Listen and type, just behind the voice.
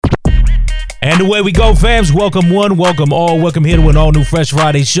And the way we go, fams, welcome one, welcome all, welcome here to an all-new Fresh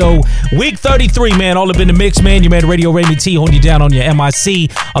Friday show. Week 33, man, all up in the mix, man. Your man Radio Raymond T holding you down on your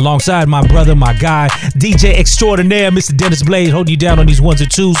MIC alongside my brother, my guy, DJ extraordinaire, Mr. Dennis Blaze, holding you down on these ones and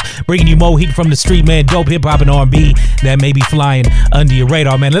twos, bringing you more heat from the street, man, dope hip-hop and R&B that may be flying under your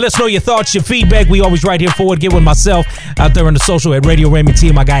radar, man. Let us know your thoughts, your feedback. We always right here for it. Get with myself out there on the social at Radio Raymond T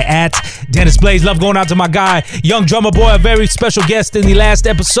and my guy at Dennis Blaze. Love going out to my guy, Young Drummer Boy, a very special guest in the last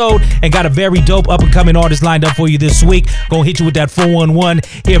episode, and got a very dope up-and-coming artist lined up for you this week. Gonna hit you with that 411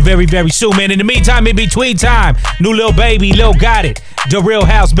 here very, very soon, man. In the meantime, in between time, new Lil Baby, Lil Got It, the Real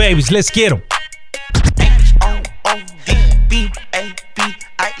House Babies. Let's get them. H-O-O-D-B-A-B-I-E-S.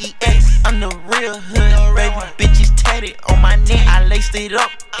 I'm the real hood, baby. Bitches tatted on my neck. I laced it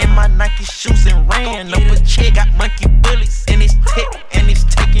up in my Nike shoes and ran up a check. Got monkey bullets in his tech, and it's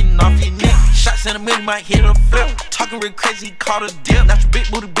taking off your neck. Shots in the middle, might hit a flip. Talking real crazy, he caught a dip. Not your big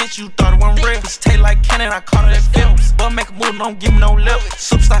booty bitch, you thought it wasn't real. Pussy taste like cannon, I caught her that film. But make a move, don't give me no lip.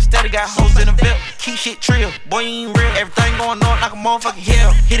 Superstar steady, got hoes in the VIP. Keep shit trill, boy, you ain't real. Everything going on like a motherfucking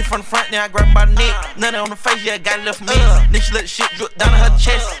hell. Hit it from the front, then I grab by the neck. Nothing on the face, yeah, got it left for me. Then she let the shit drip down to her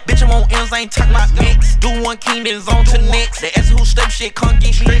chest. Bitch, I'm on M's, I ain't talking about mix. Do one king, then it's on to the next. They ask who step shit, can't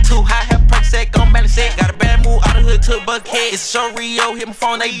get straight too high. Have perk set, gon' balance set. Got a bad move out of hood to a buckhead. It's so Rio, hit my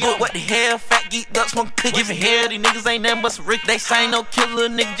phone, they book. What the hell, fat geek duck, smoke cookie. Giving hell, these niggas ain't nothing but some Rick. They say ain't no killer,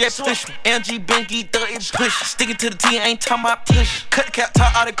 nigga just push me. LG, Ben, geek duck, it's push. Sticking to the T, ain't talking about push. Cut the cap,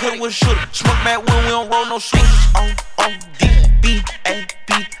 top out the cut with a shooter. Smoke mad when we don't roll no switches. O-O-D-B-A-B-I-E-S.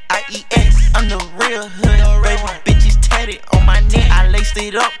 I'm the real hood, baby. Bitches tatted on my neck. I laced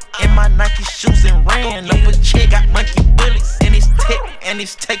it up in my Nike shoes and ran up a check. Got monkey bullets in his tech, and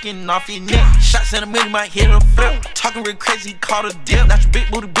it's taking off your neck. Shots in the middle, might hit a flip. Talking real crazy, caught a dip. Not your big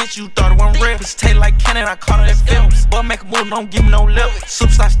booty bitch, you thought it wasn't real. Pussy taste like cannon, I caught her that film. Boy, make a move, don't give me no lip.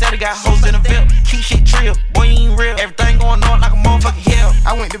 Superstar steady, got hoes in the VIP. Keep shit trill, boy, you ain't real. Everything going on like a motherfucking hell.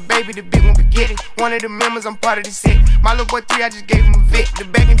 I went to Baby, the big one spaghetti. One of the members, I'm part of the set. My little boy 3, I just gave him a Vic. The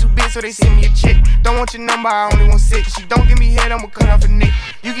bag ain't too big, so they send me a check. Don't want your number, I only want 6. She don't give me head, I'ma cut off her neck.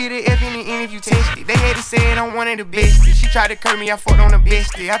 You get an F in the end if you test it. They had to say it, I'm one of the best. She tried to curb me, I fucked on the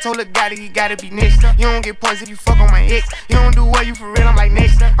best. I told her, got it, he gotta be next. You don't get points if you fuck on my ex. You don't do well, you for real, I'm like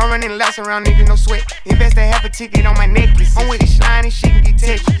next. I'm running laps around niggas, no sweat. Invest a half a ticket on my necklace. I'm with the shine and shit can get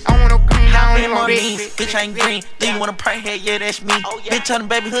textured. I want no green, I don't need no red. Bitch, I ain't green. Do you wanna pray head? Yeah, that's me. Bitch, on the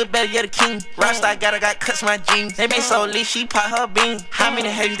baby hood, better, yeah, the king. Rockstar got cuts my jeans. They been so lit, she pop her bean. How many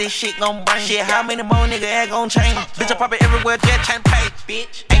haters this shit gon' bring? Shit, how many more nigga ass gon' change? Bitch, I pop it everywhere, just chain pay.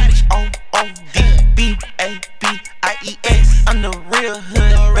 Bitch, H-O-O-D-B-A-B-I-E-S. I'm the real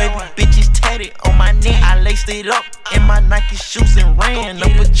hood, baby. Bitches tatted on my neck. I laced it up in my Nike shoes and ran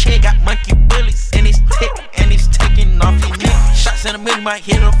up a check. Got monkey bullets in his tech, and it's taking off your neck. Shots in the middle, might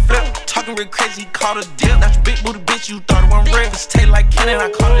hit a flip. Talking real crazy, caught a dip. Not your big booty bitch, you thought it wasn't real. Pussy taste like cannon, I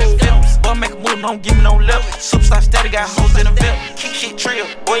caught it that film. Boy, make a move, don't give me no lip. Superstar steady, got hoes in the VIP. Keep shit trill,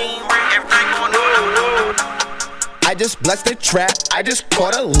 boy, you ain't real. Everything going on. I just blessed the trap, I just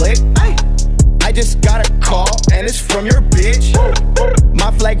caught a lick. I just got a call, and it's from your bitch.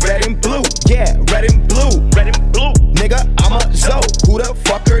 My flag red and blue, yeah, red and blue. Nigga, I'm a Zoe, who the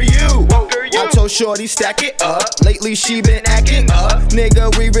fuck are you? I told Shorty stack it up, lately she been acting up.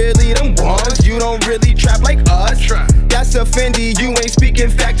 Nigga, we really them ones, you don't really trap like us. That's a Fendi, you ain't speaking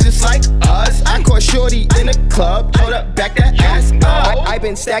facts just like us. I caught Shorty in the club, told her back that ass up. I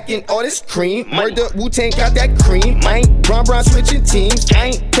been stacking all this cream, murder Wu-Tang got that cream. I ain't Bron switching teams, I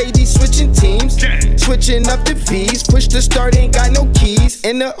ain't KD switching teams. Switching up the V's, push the start, ain't got no keys.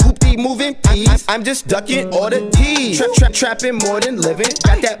 In the hoopty moving peas, I'm just ducking all the T's. Trapping more than living,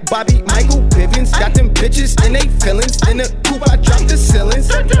 got that Bobby Michael Bivens. Got them bitches in they feelings, in the coupe I drop the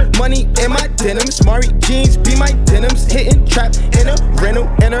ceilings. Money in my denims, Mari jeans be my denims. Hitting trap in a rental,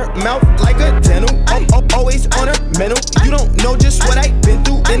 in her mouth like a dental. Always on her mental, you don't know just what I been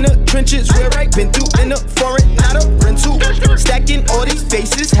through. In the trenches where I been through, in the foreign, not a rental. Stacking all these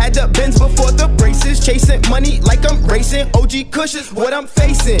faces, had the Benz before the braces. Chasing money like I'm racing, OG Kush is what I'm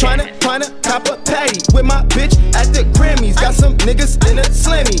facing. Tryna cop a patty with my bitch at the Grammys. Got some niggas in a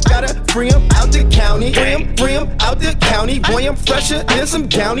slammy, gotta free him out the county. Free him out the county. Boy, I'm fresher than some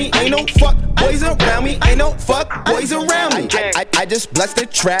Downey. Ain't no fuck boys around me, ain't no fuck boys around me. I just blessed the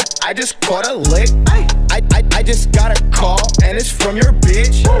trap, I just caught a lick. I just got a call, and it's from your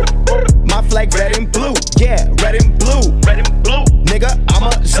bitch. My flag red and blue, yeah, red and blue. Nigga, I'm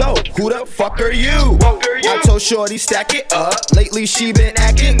a Zoe, who the fuck are you? I told Shorty stack it up, lately she been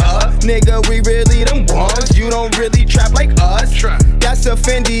acting up. Nigga, we really them ones, you don't really trap like us. That's a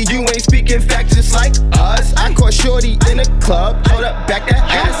Fendi, you ain't speaking facts just like us. I caught Shorty in the club, told her back that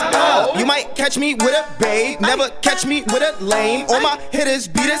ass up. You might catch me with a babe, never catch me with a lame. All my hitters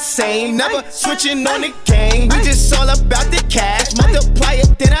be the same, never switching on the game. We just all about the cash, multiply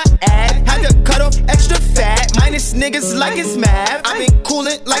it, then I add. Had to cut off extra fat, minus niggas like it's math. I been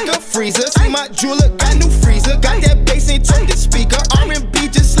coolin' like a freezer, see my jeweler got new freezer. Got that bass ain't talking speaker, R&B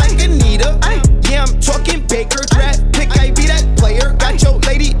just like Anita. Yeah, I'm talking Baker, draft pick, I be that player. Got your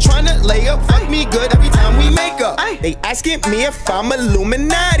lady tryna lay up, fuck me good every time we make up. They asking me if I'm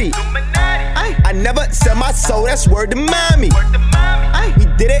Illuminati. I never sell my soul, that's word to mommy. We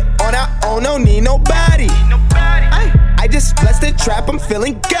did it on our own, don't need nobody. I just blessed the trap, I'm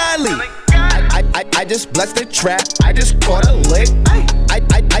feeling godly. I just blessed the trap, I just caught a lick.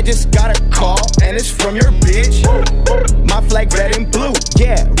 I just got a call, and it's from your bitch. My flag red and blue,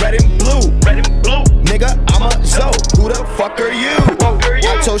 yeah, red and blue. Nigga, I'm a Zoe, who the fuck are you?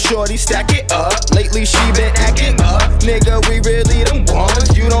 I told Shorty stack it up, lately she been acting up. Nigga, we really them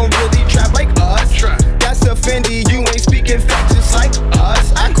ones, you don't really trap like us. That's a Fendi, you ain't speaking facts just like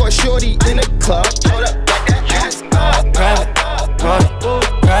us. I caught Shorty in the club, told her back that ass up. Private party,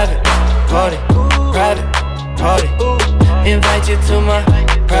 private party, private party. Invite you to my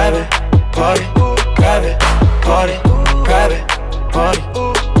private party, private party, private party.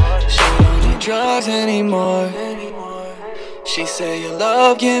 She don't need drugs anymore. She say your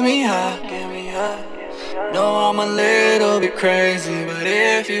love get me high. No, I'm a little bit crazy, but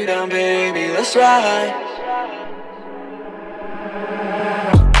if you down, baby, let's ride.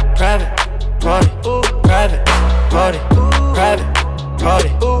 Private party, private party, private party.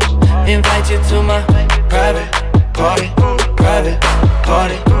 Invite you to my private party, private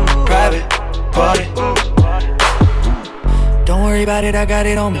party, private party. Don't worry about it, I got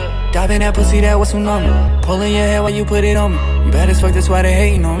it on me. Dive in that pussy, that was tsunami. Pulling your hair while you put it on me. You bad as fuck, that's why they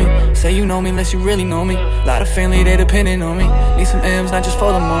hating on me. Say you know me unless you really know me. Lot of family, they depending on me. Need some M's, not just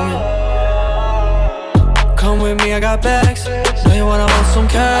for the moment. Come with me, I got bags. Know you wanna hold some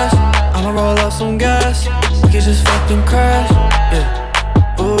cash. I'ma roll up some gas. We can just fucking crash.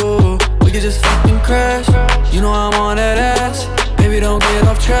 Yeah. Ooh, we can just fucking crash. You know I'm on that ass. Baby, don't get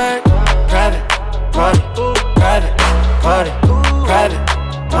off track. Private party, private party, private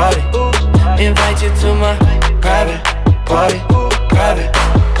party. Invite you to my private party, private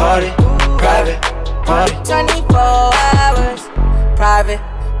party, private party. 24 hours, private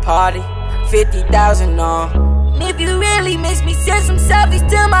party, 50,000 on. And if you really miss me, send some selfies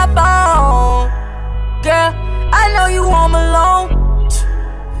to my phone. Girl, I know you home alone.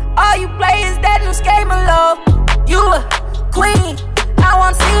 All you play is that new skate below. You a queen, how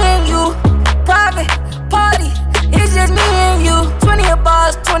I'm seeing you. Private party, it's just me and you. 20 a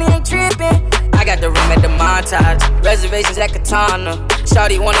bars, 20 ain't trippin'. I got the room at the Montage, reservations at Katana.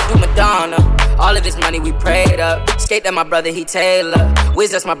 Shawty wanna do Madonna. All of this money we prayed up. Skate that my brother, he Taylor.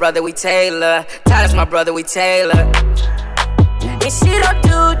 Wiz, that's my brother, we Taylor. Ty, that's my brother, we Taylor. And she don't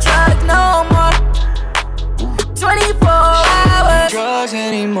do drugs no more. 24 hours. Drugs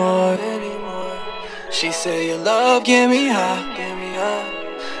anymore. She say your love get me high.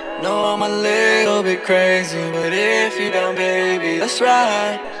 No, I'm a little bit crazy, but if you down, baby, let's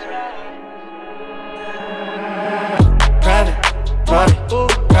ride. Private party,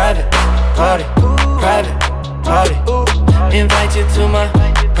 private party, private party. Invite you to my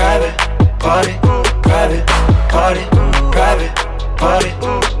private party, private party, private party.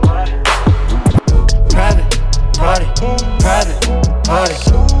 Private party, private party,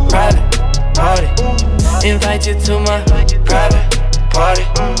 private party. Invite you to my private party,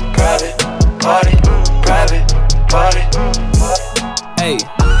 private party, private party. Hey,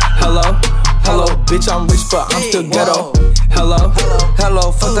 hello, bitch, I'm rich, but I'm still ghetto.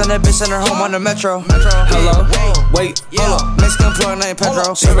 Hello, fucked on that bitch in her home on the metro. Hello, wait, Mexican plug named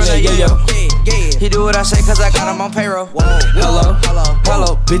Pedro. Serving that yo. He do what I say cause I got him on payroll.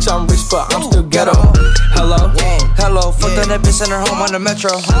 Hello, bitch, I'm rich, but I'm still ghetto. Hello, fucked on that bitch in her home on the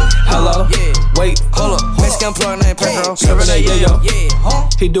metro. Hello, wait, Mexican plug named Pedro. Serving that yo.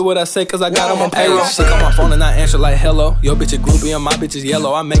 He do what I say cause I got him on payroll. She call my phone and I answer like hello. Your bitch a groupie and my bitch is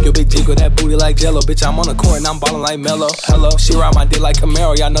yellow. I make your bitch jiggle that booty like Jello. Bitch, I'm on the court and I'm ballin' like Melo. Hello, she ride my dick like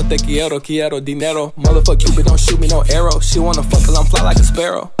Camaro. Y'all know that quiero dinero. Motherfuck Cupid, don't shoot me no arrow. She wanna fuck cause I'm fly like a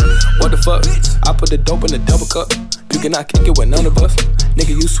sparrow. What the fuck? I put the dope in the double cup. You cannot kick it with none of us. Nigga,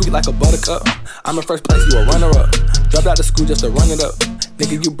 you sweet like a buttercup. I'm in first place, you a runner up. Dropped out the school just to run it up.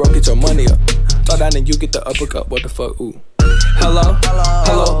 Nigga, you broke, get your money up. Thought down and you get the uppercut. What the fuck? Ooh. Hello,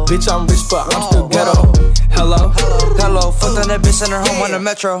 bitch, I'm rich, but I'm still ghetto. Hello, fucked on that bitch in her home on the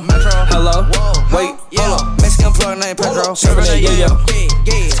metro. Hello, wait, Mexican plug named Pedro. Serving that yo-yo.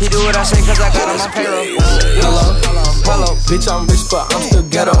 He do what I say cause I got him on payroll. Hello, bitch, I'm rich, but I'm still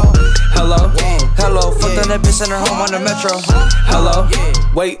ghetto. Hello, fucked on that bitch in her home on the metro. Hello,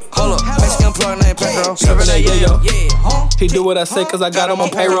 wait, hold up, Mexican plug named Pedro. Serving that yo-yo. He do what I say cause I got him on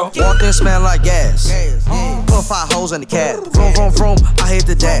payroll. Walk in, smell like gas. Put 5 holes in the cab. Vroom, I hit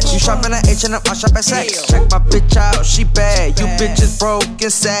the dash. You shopping at H&M, I shop at Saks. Check my bitch out, she bad. You bitches broke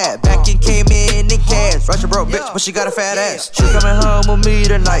and sad. Back in came in cash. Russia broke bitch, but she got a fat ass. She coming home with me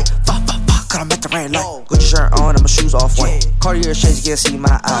tonight. Fuck, cause I'm at the red light. Gucci shirt on and my shoes off white. Cartier shades, you can't see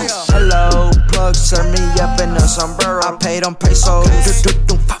my eyes. Hello, plug, serve me up in a sombrero. I paid on pesos.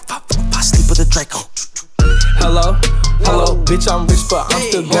 Sleep with a Draco. Hello, bitch, I'm rich, but I'm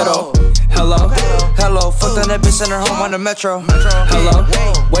still ghetto. Hello, fucked on that bitch in her home on the metro. Hello,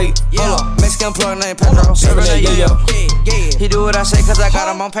 wait, hold up, Mexican plug named Pedro. Serving that yo-yo. He do what I say cause I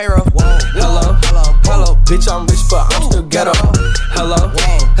got him on payroll. Hello, bitch, I'm rich, but I'm still ghetto.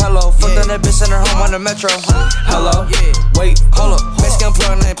 Hello, fucked on that bitch in her home on the metro. Hello, wait, hold up, Mexican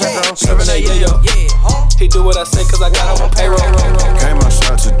plug named Pedro. Serving that yo-yo. He do what I say cause I got him on payroll. Came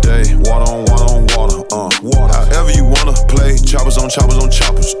outside today, water on water, however you wanna play, choppers on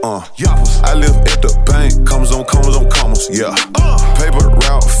choppers. I live at the bank, commas on commas, yeah. Paper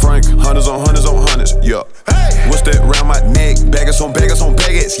route, Frank, hundreds on hundreds, yeah. What's that round my neck? Baggers on baggers,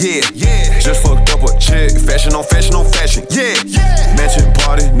 yeah. Just fucked up a check, fashion on fashion, yeah. Mansion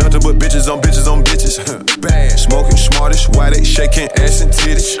party, nothing but bitches on bitches. Bad, smoking smartish, why they shaking ass and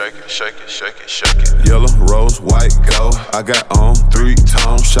titties? Shake it. Yellow, rose, white, gold. I got on 3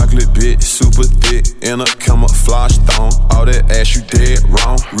 tones, chocolate bitch, super thick, in a camouflage thong. All that ass you dead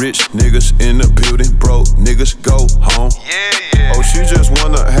wrong. Rich niggas in the building, broke niggas go home. Yeah. Oh, she just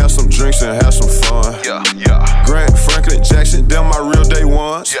wanna have some drinks and have some fun. Yeah. Grant Franklin Jackson, them my real day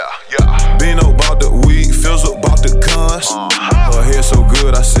ones. Yeah. Bino bought the weed, Fizzle bought the guns. Her hair so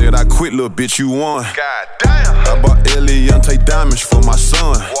good, I said I quit, little bitch, you won. God damn. I bought Eliante diamonds for my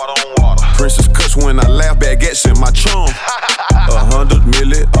son. Water on water. Princess cuts when I laugh, baguettes in my trunk. 100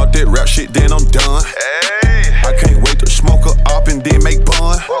 million, all that rap shit, then I'm done. I can't wait to smoke her up and then make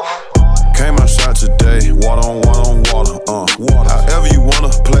bun. Came outside today, water on water. However you wanna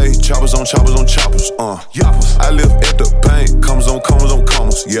play, choppers on choppers. I live at the bank, commas on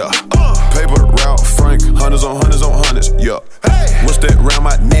commas, yeah. Paper route, Frank, hundreds on hundreds, yeah. What's that round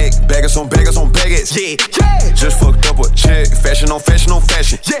my neck? Baggers on baggers, yeah. Just fucked up a check, fashion on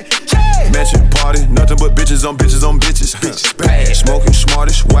fashion, yeah. Mansion party, nothing but bitches on bitches. Bad, smoking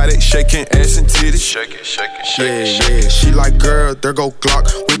smartish, why they shaking ass and titties? Shake it. Yeah. She like, girl, there go Glock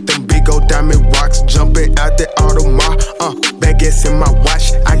with them big old diamond rocks, jumping out the Audemars. Baguettes in my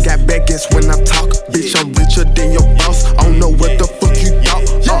watch, I got baguettes when I talk. Bitch, I'm richer than your boss. I don't know what the fuck you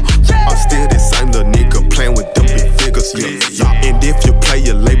thought. I'm still the same little nigga playing with them big figures. Yeah. And if you play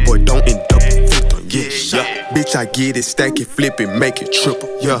your late boy, don't end up a victim. Yeah. Bitch, I get it, stack it, flip it, make it triple.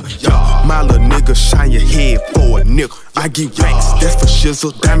 Yeah. My little nigga, shine your head for a nickel. I get racks, that's for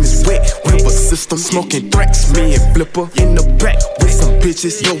shizzle. Diamonds wet, river system, smoking threats. Me and Flipper in the back with some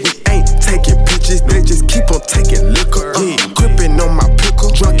bitches. Yo, we ain't taking pictures, they just keep on taking liquor. Yeah, gripping on my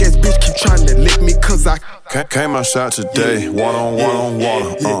pickle. Drunk ass bitch keep trying to lick me cause I came outside today, water on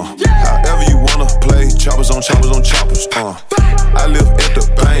water. However you wanna play, choppers on choppers. I live at the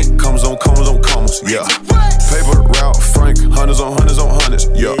bank, commas on commas, yeah. Paper route, Frank, hundreds on hundreds,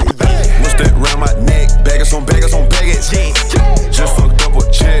 yeah. What's that round my neck? Baggers on baggers, yeah. Just fucked up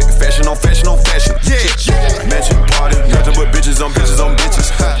a check, fashion on fashion, yeah. Mansion party, nothing but bitches on bitches.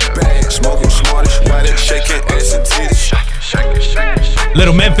 Bad, smoking smartish, why they shaking ass and titties?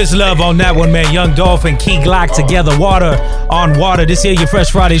 Little Memphis love on that one, man. Young Dolph and Key Glock together, water on water. This here your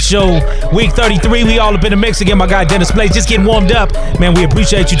Fresh Friday show, week 33. We all up in the mix again. My guy Dennis Blaze just getting warmed up, man. We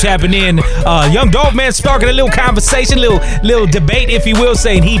appreciate you tapping in. Young Dolph, man, sparking a little conversation, little debate, if you will,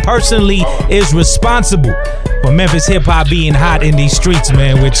 saying he personally is responsible for Memphis hip hop being hot in these streets,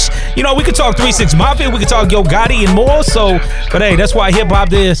 man. Which, you know, we could talk 3 6 Mafia, we could talk Yo Gotti and more. So, but hey, that's why hip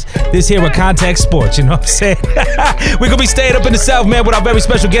hop is this here a contact sport. You know what I'm saying? We're gonna be staying up in the South, man, with our very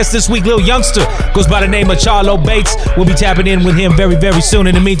special guest this week, Lil Youngster, goes by the name of Charlo Bates. We'll be tapping in with him very, very soon.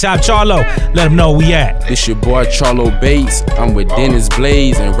 In the meantime, Charlo, let him know where we at. It's your boy Charlo Bates. I'm with Dennis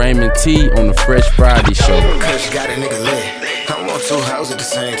Blaze and Raymond T on the Fresh Friday show. Cause you got a nigga lit. I'm on 2 houses at the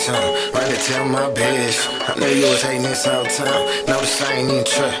same time. Right to tell my bitch. I know you was hating this all time. Notice I ain't even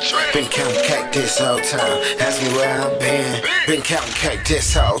trip. Been counting cactus all time. Ask me where I been counting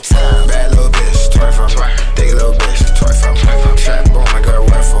cactus all time. Bad little bitch, 24. Dig little bitch, 24. Trap on my girl,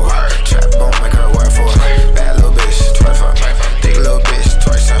 work for her. Trap on my girl, work for her. Bad little bitch, 24. Dig little bitch,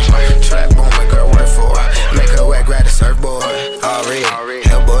 24. Trap on my girl, work for her. Make her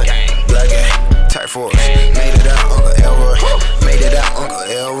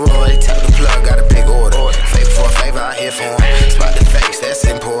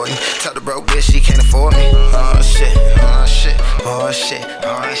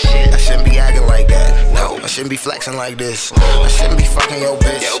shouldn't be flexing like this. I shouldn't be fucking your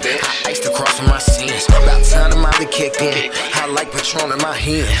bitch. I iced across from my sins. About time the Molly kicked in. I like Patron in my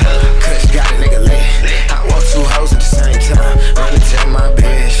hand. Cause got a nigga lit. I want two hoes at the same time. Run and tell my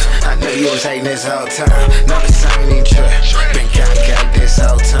bitch. I know you was hating this whole time. Now the same ain't true. Been counting cactus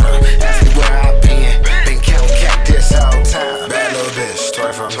whole time. Ask me where I been counting cactus whole time. Bad little bitch,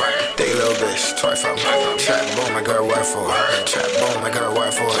 twerk for me. Thick little bitch, twerk for me. Trap boom, my girl work for it. Trap boom, my girl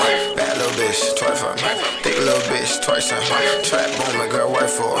work for it. Bad little bitch, twerk for me. Thick little bitch, twerk for me. Trap boom, my girl work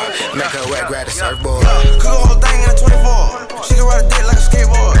for it. Make her wet, grab the surfboard. Cook a whole thing in a 24. She can ride a dick like a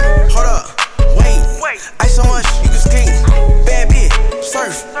skateboard. Hold up, wait. Ice so much, you can skate. Bad bitch,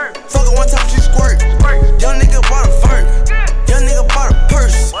 surf. Fuck her one time, she squirt. Young nigga bought a vert. Young nigga bought a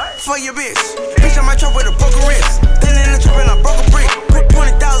purse. Fuck your bitch. Bitch, I might trap with a broken wrist. Then in the trap and I broke a brick. Put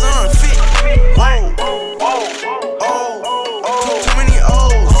 20,000 on the fit. Whoa. Too many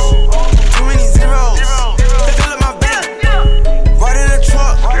O's. Too many zeros. They fill up my bank. Right in the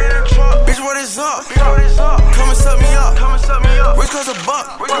truck. Bitch, what is up? Come and suck me up. Rich cause a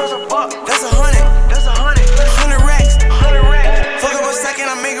buck. That's 100. 100 racks. Fuck up a second,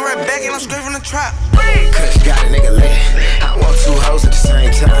 I make it right back and I'm straight from the trap. Cause got a nigga lit. I want two hoes at the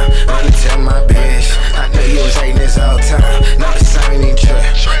same time. Run and tell my bitch. I know you was hating this whole time. Now the same ain't true.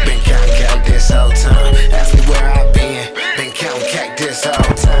 Been counting cactus whole time. Ask me where I been counting cactus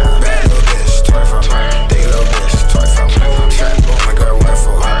whole time. Bad little bitch, twerk for me. Thick little bitch, twerk for me. Trap boom, my girl work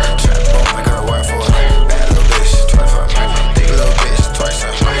for it. Trap boom, my girl work for it. Bad little bitch, twerk for me. Thick little bitch, twerk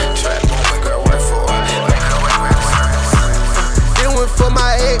for me. Trap boom, my girl work for it. Make her wet, grab the surfboard. It went for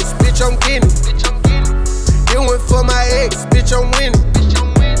my ex, bitch, I'm getting. It went for my ex, bitch, I'm winning.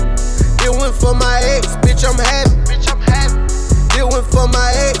 It went for my ex, bitch, I'm happy. It went for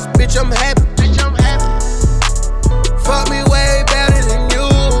my ex, bitch, I'm happy. Fuck me way better than you.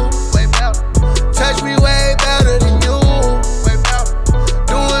 Touch me way better than you.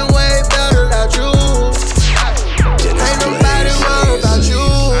 Doing way better than you. Ain't nobody worried about you.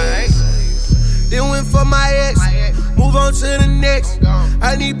 Then went for my ex, move on to the next.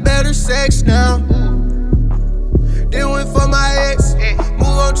 I need better sex now. Then went for my ex,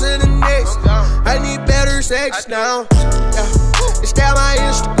 move on to the next. I need better sex now. Yeah. Stab my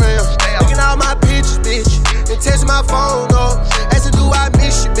Instagram, looking all my pictures, bitch. And text my phone up, asking do I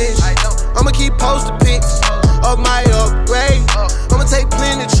miss you, bitch. I'ma keep posting pics of my upgrade. I'ma take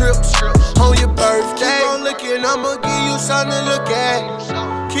plenty trips on your birthday. Keep on looking, I'ma give you something to look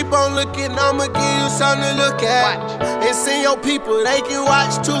at. Keep on looking, I'ma give you something to look at. And send your people, they can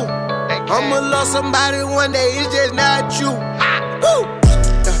watch too. I'ma love somebody one day, it's just not you. Woo!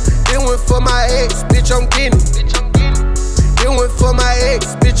 It went for my ex, bitch, I'm getting. It went for my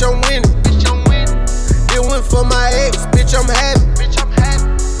ex, bitch, I'm winning. It went for my ex, bitch, I'm happy.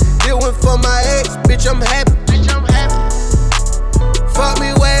 It went for my ex, bitch, I'm happy. Fuck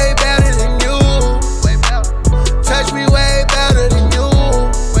me way better than you. Touch me way better than you.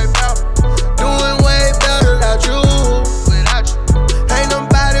 Doing way better than you. Ain't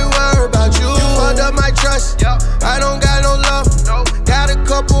nobody worried about you. You fucked up my trust. I don't got no love. Got a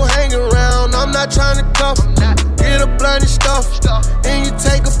couple hanging around. I'm not trying to cuff. Get a blunt and stuff. Then you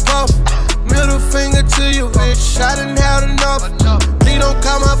take a puff. Middle finger to you, bitch. I done had enough. Please don't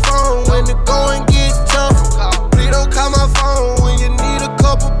call my phone when the going get tough. Please don't call my phone when you need a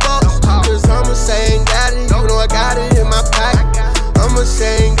couple bucks. Cause I'ma say ain't got it, you know I got it in my pocket. I'ma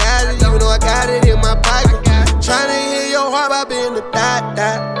say ain't got it, you know I got it in my pocket. Tryna hear your heart by being the dot.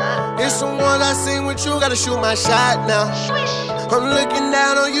 It's the one I seen with you, gotta shoot my shot now. I'm looking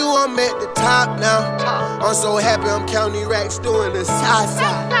down on you, I'm at the top now. I'm so happy I'm counting racks doing the side.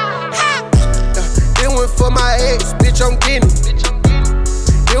 It went for my ex, bitch, I'm getting.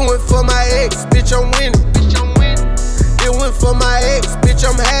 It went for my ex, bitch, I'm winning. It went for my ex, bitch,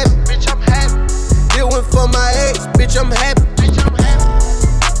 I'm happy. It went for my ex, bitch, I'm happy.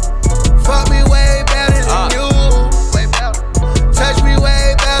 Fuck me way better than you. Touch me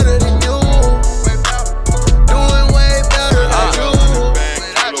way better than you. Doing way better than you.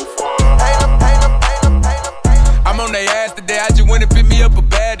 I'm on their ass today, I just went and picked me up a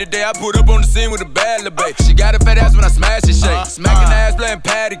bag today. I put up on the scene with a bad little babe. She got a fat ass when I smash and shake. Smacking ass playing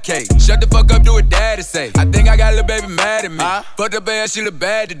patty cake. Shut the fuck up, do what daddy say. I think I got a little baby mad at me. Fucked up ass, she look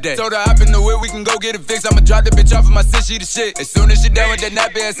bad today. Told her hop in the whip, we can go get it fixed. I'ma drop the bitch off of my sis, she the shit. As soon as she done with that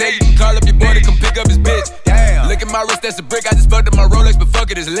nappy ass head, you can call up your boy to come pick up his bitch. Damn. Look at my wrist, that's a brick. I just fucked up my Rolex, but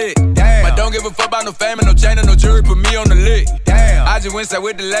fuck it, it's lit. Damn. I don't give a fuck about no fame and no chain or no jewelry, put me on the lick. Damn. I just went sat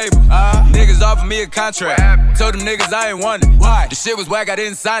with the label. Niggas offered me a contract. Told them niggas I ain't want it. Why? The shit was whack, I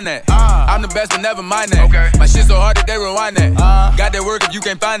didn't sign that. I'm the best, but never mind that. Okay. My shit so hard that they rewind that. Got that work if you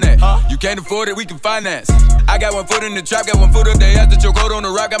can't find that. You can't afford it, we can finance. I got one foot in the trap, got one foot up there. After your coat on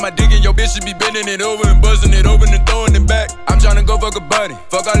the rock, got my dick in your bitch, should be bending it over and buzzing it open and throwing it back. I'm tryna go fuck a buddy.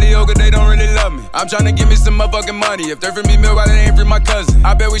 Fuck all the yoga, they don't really love me. I'm tryna give me some motherfucking money. If they free me milk, why they ain't free my cousin?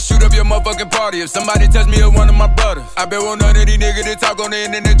 I bet we shoot up your motherfucking party. If somebody touch me or one of my brothers, I bet won't none of these niggas that talk on the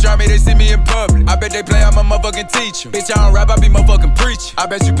internet try me, they see me in public. I bet they play out my motherfucking teacher. Bitch, I don't rap, I be motherfucking preacher. I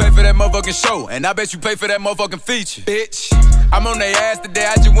bet you pay for that motherfucking show, and I bet you pay for that motherfucking feature. Bitch, I'm on their ass today.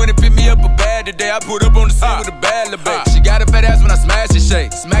 I just went and picked me up a bag today. I put up on the scene with a bad little baby. She got a fat ass when I smash and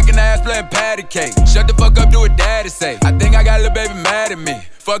shake. Smacking the ass playing patty cake. Shut the fuck up, do what daddy say. I think I got a little baby mad at me.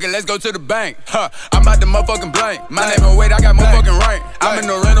 Fuck it, let's go to the bank. I'm out the motherfucking blank. My name and weight, I got motherfucking rank. I'm in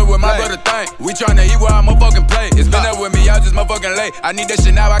the rental with my brother Thank. We tryna eat where I motherfucking play. It's been up with me, y'all just motherfucking late. I need that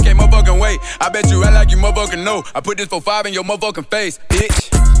shit now, I can't motherfucking wait. I bet you act like you motherfucking know. I put this 4-5 in your motherfucking face, bitch.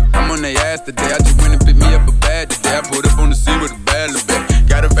 I'm on their ass today. I just went and picked me up a bag today. I put up on the scene with a bad little baby.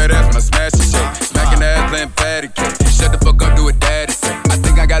 Got a fat ass when I smash and shake. Smacking the ass playing patty cake. Shut the fuck up, do what daddy say. I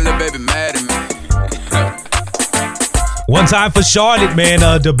think I got little baby mad at me. One time for Charlotte, man,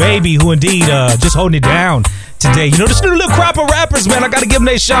 the baby who indeed just holding it down today. You know, this new little crop of rappers, man, I gotta give them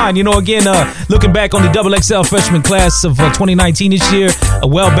their shine. You know, again, looking back on the XXL freshman class of 2019 this year, a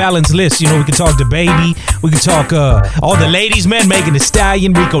well-balanced list. You know, we can talk the baby, we can talk all the ladies, man, Megan Thee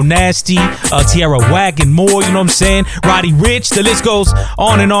Stallion, Rico Nasty, Tierra Whack, and more, you know what I'm saying? Roddy Ricch, the list goes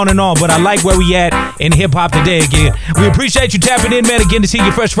on and on and on, but I like where we at in hip-hop today again. We appreciate you tapping in, man, again to see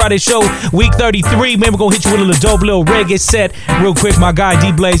your Fresh Friday show, week 33. Man, we're gonna hit you with a little dope little reggae set real quick. My guy,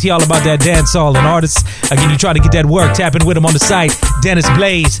 D-Blaze, he all about that dancehall and artists. Again, you try to get that work, tap in with him on the site,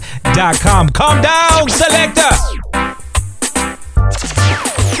 DennisBlaze.com. Calm down, selector.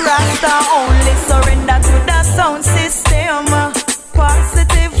 Rasta only surrender to the sound system.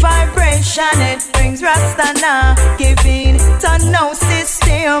 Positive vibration, it brings Rasta now. Giving to no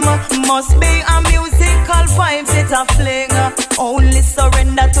system. Must be a musical vibes, it's a fling. Only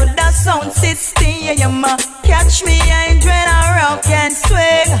surrender to the sound system. Catch me, I dread a rock and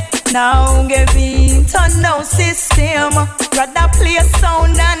swing. Now giving to no system. Rather play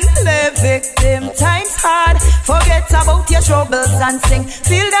sound and play victim. Times hard, forget about your troubles and sing.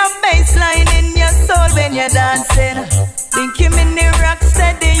 Feel the bass line in your soul when you're dancing. Think him in the rock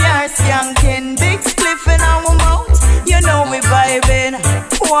steady, you're skanking. Big spliff in our mouth, you know we vibing.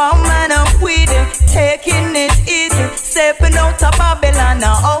 One man up with it, taking it easy. Stepping out of Babylon,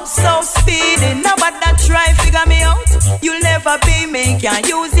 oh so speedy. Nobody try figure me out, you'll never be me. Can't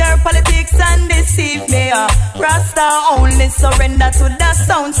use your politics and deceive me. Rasta only surrender to the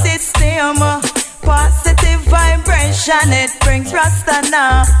sound system. Positive vibration, it brings Rasta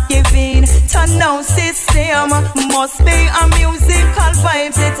now. Giving to no system. Must be a musical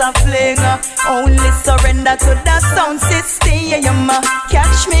vibes, it's a fling. Only surrender to the sound system.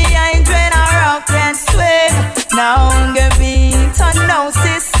 Catch me, I dread a rock and swing. Now giving to no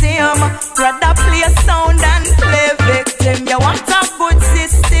system. Rather play sound and play victim. You want a good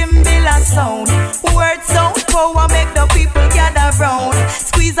system, build a sound. Word sound power, make the people gather round.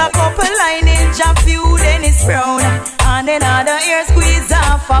 Squeeze a couple line in few, then it's brown. And then other ear squeeze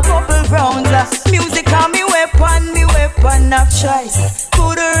off a couple rounds. Music on me weapon of choice.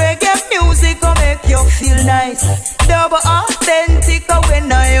 Good reggae music will make you feel nice. Double authentic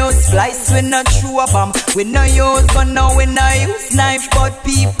when I use splice. We no true a bomb, we no use gun, no we no use knife. But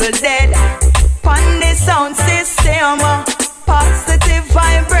people dead on the sound system. Positive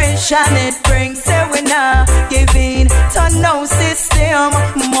vibration, it brings a winner. Giving to no system.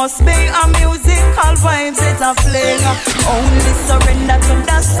 Must be a musical vibes, it's a fling. Only surrender to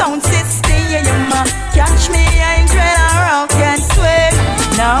the sound system. Catch me, I dread a rock and swing.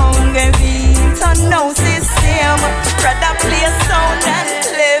 Now giving to no system. Rather play sound and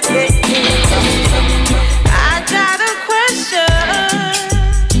live it. I got a question.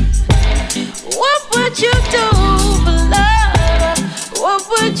 What would you do? What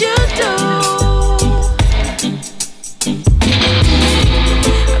would you do?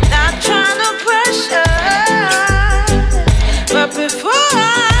 I'm not trying to pressure, but before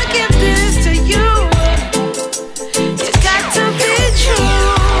I give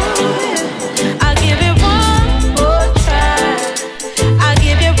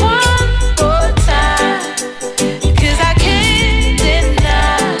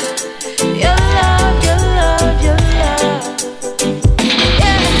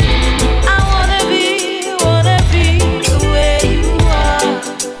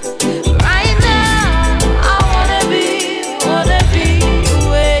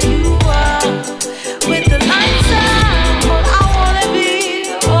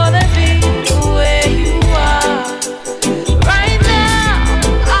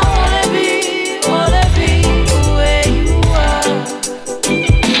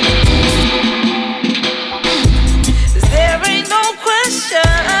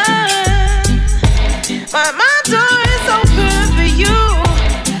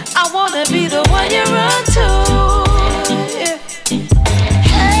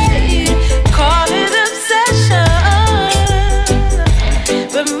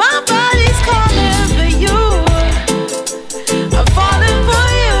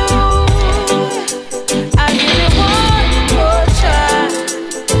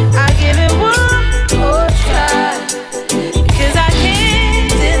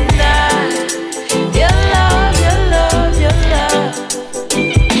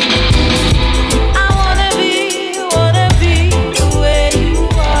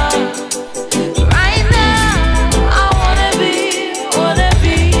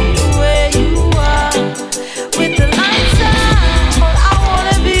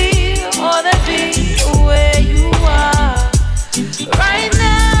Right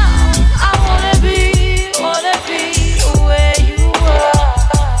now, I wanna be where you are.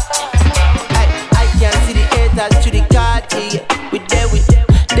 I can see the haters to the party. With them,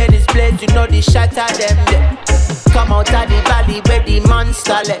 Dennis Blaze, you know the shatter them. Come out of the valley where the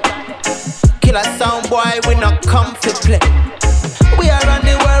monster left. Killer sound boy, we not come to play. We are on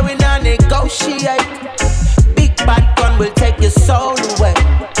the world, we not negotiate. Big bad gun will take your soul away.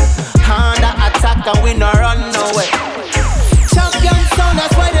 Under attack and we not run away. Champion sound,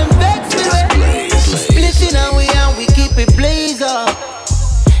 that's why them vex me with. Splitting and we keep it blaze up.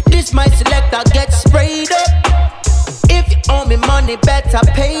 This my selector get sprayed up. If you owe me money, better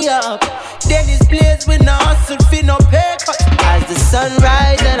pay up. Dennis Blaze, we not hustle for no pay cut. As the sun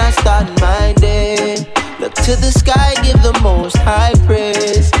rises and I start my day, look to the sky, give the most high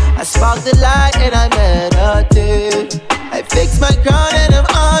praise. I spark the light and I meditate. I fix my crown and I'm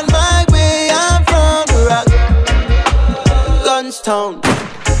on my way. I'm from the rock, Gunstown.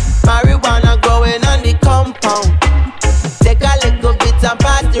 Marijuana growing on the compound. Take a little bit and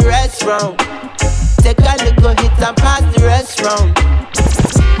pass the rest round. Take a little hit and pass the rest round.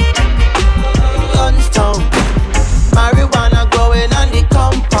 Gunstown. Marijuana growing on the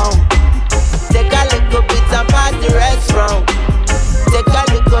compound. Take a little bit and pass the rest round. Take a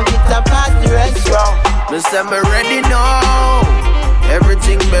little hit and pass the rest round. Me say me ready now.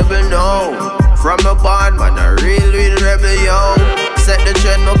 Everything baby know. From a band man a real rebel yo. Set the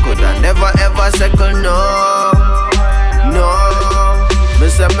trend me coulda never ever second no. No. Me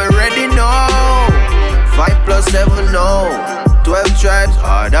say me ready now. 5 + 7 no. 12 tribes,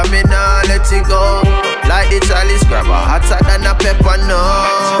 harder me nah let it go. Like the chalice grabber, hotter than a pepper, no.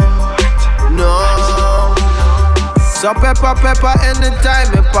 No. So pepper anytime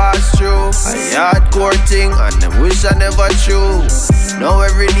me pass through. A hardcore thing and them wish I never true. Now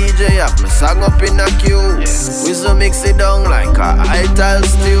every DJ have me song up in a queue. We so mix it down like a ital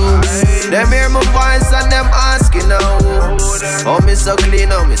stew. Them hear my voice and them asking now. Oh me so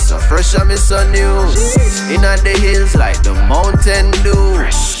clean, oh me so fresh, oh me so new. Inna the hills like the mountain dew.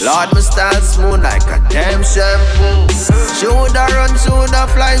 Lord me style smooth like a damn shampoo. Shoulda run, shoulda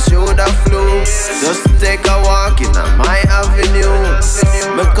fly, shoulda flew. Just to take a walk in my avenue.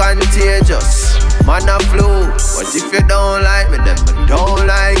 Me contagious, man a flu. But if you don't like me, then me don't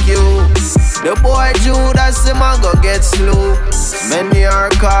like you. The boy Judas, him a go get slew. Many are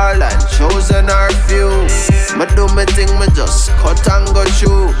called and chosen are few. Me do me thing, me just cut and go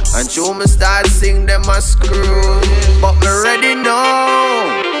through. And through me start sing, them a screw. But me ready now.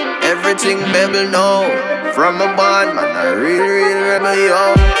 Everything baby know. From a band, man a real rebel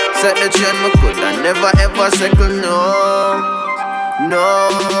yo. Set the trend, me coulda never ever second no. No,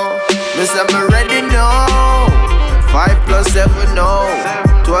 me say me ready now. 5 + 7 no.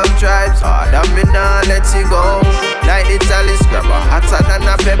 12 tribes, harder me nah let it go. Like the chalice grabber, hotter than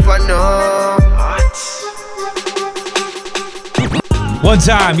a pepper no. One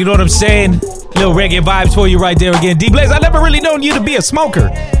time, you know what I'm saying? Little reggae vibes for you right there again. D-Blaze, I never really known you to be a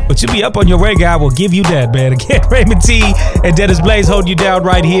smoker, but you be up on your reggae, I will give you that, man. Again, Raymond T and Dennis Blaze holding you down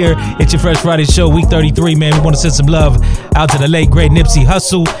right here. It's your Fresh Friday show, week 33, man. We want to send some love out to the late, great Nipsey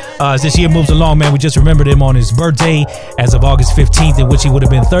Hussle. As this year moves along, man, we just remembered him on his birthday as of August 15th, in which he would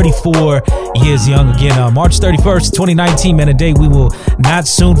have been 34 years young. Again, March 31st, 2019, man, a day we will not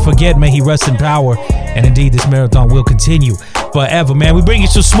soon forget. May he rest in power. And indeed, this marathon will continue forever, man. We bring you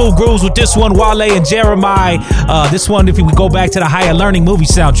some smooth grooves with this one, Wale and Jeremiah. This one, if we go back to the Higher Learning movie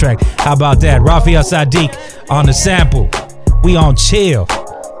soundtrack, how about that? Raphael Sadiq on the sample. We on chill.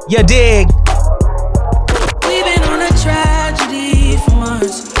 You dig? We've been on a tragedy for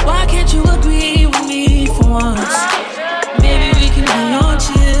months. Why can't you agree with me for once? Maybe we can be on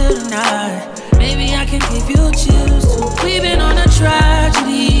chill tonight. Maybe I can give you chills too. We've been on a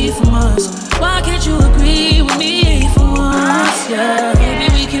tragedy for months. Why can't you agree with me for once? Yeah,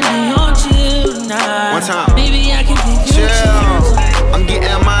 maybe we can be on chill tonight. One time. Maybe I can give you chills. I'm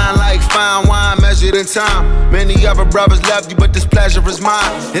getting mine like fine wine measured in time. Many other brothers love you, but this pleasure is mine.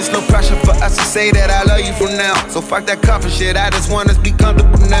 It's no pressure for us to say that I love you from now. So fuck that comfort shit, I just want us to be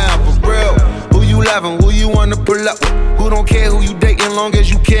comfortable now. For real, who you loving, who you wanna pull up with? Who don't care who you dating, long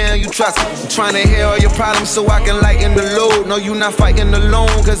as you care and you trust me. I'm trying to hear all your problems so I can lighten the load. No, you not fighting alone,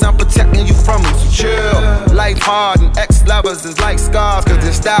 cause I'm protecting you from them, so chill. Life hard and ex-lovers is like scars, cause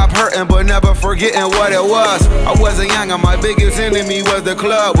they stop hurting but never forgetting what it was. I wasn't young and my biggest enemy was the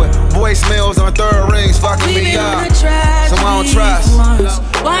club with voicemails on third rings fucking me up. So I don't trust.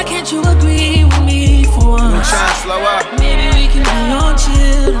 Why can't you agree with me for once? I'm trying to slow up. Maybe we can be on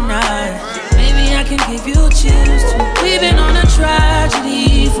chill tonight. Maybe I can give you chills too. We've been on a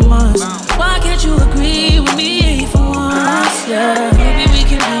tragedy for months. Why can't you agree with me for once? Yeah.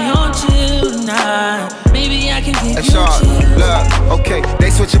 Okay, they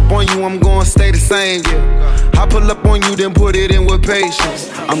switch up on you, I'm gonna stay the same, yeah. I pull up on you, then put it in with patience.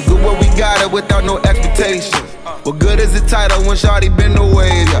 I'm good where we got it without no expectations. What good is the title when shawty been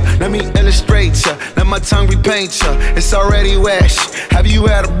away, yeah? Let me illustrate ya, let my tongue repaint ya. It's already wet, have you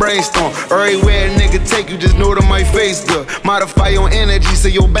had a brainstorm? Everywhere a nigga take you, just know that my face good. Modify your energy so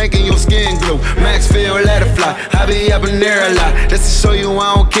your bank and your skin glow. Maxfield, let it fly, I be up in there a lot. Just to show you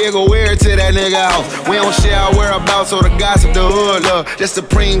I don't care, go wear it to that nigga house. We don't share our whereabouts or the gossip, the hood love. Just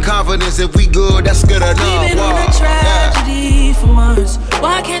supreme confidence, if we good, that's good enough. We've been on a tragedy for months.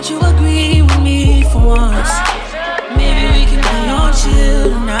 Why can't you agree with me for once? Maybe we can be on chill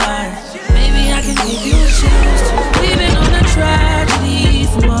tonight. Maybe I can give you a chance to. We've been on a tragedy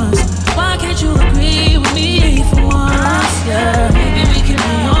for months. Why can't you agree with me for once? Yeah, maybe we can be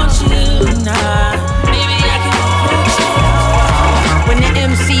on chill tonight. Maybe I can give you a chance. When the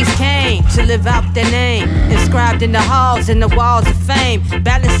MCs came to live out their name, inscribed in the halls and the walls of fame,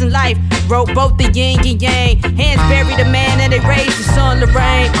 balancing life, wrote both the yin and yang. Hands buried a man and they raised the sun to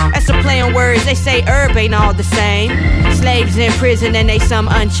rain. That's a play on words, they say herb ain't all the same. Slaves in prison and they some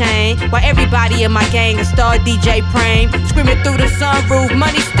unchained. While everybody in my gang a star DJ Prame, screaming through the sunroof,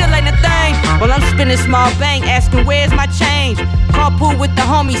 money still ain't a thing. While I'm spinning small bank, asking where's my change. Carpool with the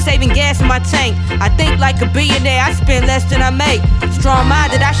homies, saving gas in my tank. I think like a billionaire, I spend less than I make.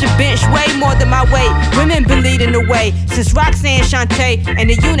 Strong-minded, I should bench way more than my weight. Women been leading the way since Roxanne, Shantae, and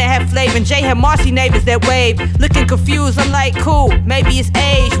the unit had flavor. And Jay had Marcy neighbors that wave. Looking confused, I'm like, cool, maybe it's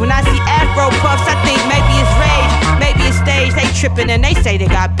age. When I see Afro puffs, I think maybe it's rage. Maybe it's stage, they tripping and they say they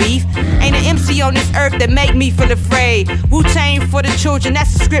got beef. Ain't an MC on this earth that make me feel afraid. Wu-Tang for the children,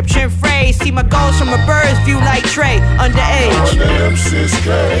 that's a scripture and phrase. See my goals from a bird's view like Trey, underage. When the MCs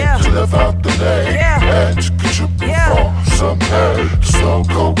came to live out the name, had to get you from some head. Slow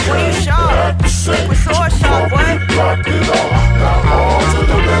cocaine, they act the same. We're so sharp, boy. Blocked it all, now on to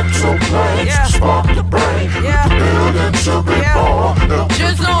the mental plane. Spark the brain, the building to be born.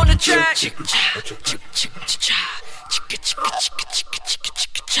 Just on the track.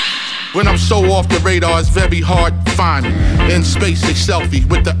 When I'm so off the radar, it's very hard to find me. In space, a selfie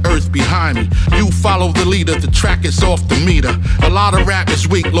with the earth behind me. You follow the leader, the track is off the meter. A lot of rap is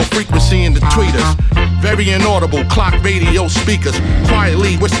weak, low frequency in the tweeters. Very inaudible, clock radio speakers.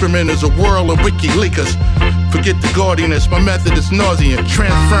 Quietly whispering is a whirl of WikiLeakers. Forget the gaudiness, my method is nauseant.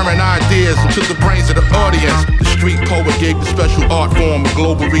 Transferring ideas into the brains of the audience. The street poet gave the special art form a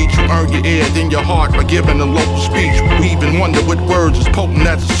global reach. You earn your ear, then your heart by giving a local speech. We even wonder what words is potent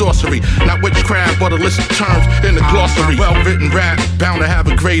as a sorcery. Not witchcraft, but a list of terms in the glossary. Well-written rap, bound to have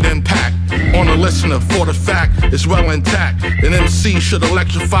a great impact on a listener, for the fact it's well intact. An MC should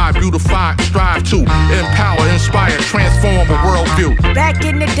electrify, beautify, strive to empower, inspire, transform a worldview. Back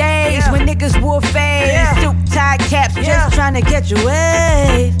in the days when niggas wore fades, suit tie caps, just trying to catch a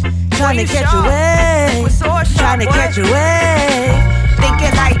wave. Trying to catch a wave. Trying to catch a wave.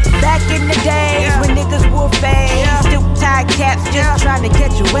 Thinking like back in the days when niggas wore fades, suit tie caps, just trying to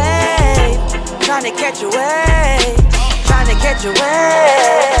catch a wave. Trying to catch a wave. Trying to catch a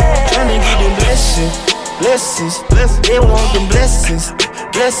wave. Trying to get them blessings. They want them blessings.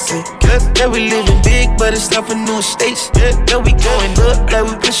 Blessing, yeah, we living big, but it's time for new estates. Yeah, we going up, like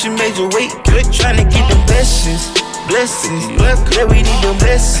we pushing major weight. Trying to get them blessings. Yeah, we need them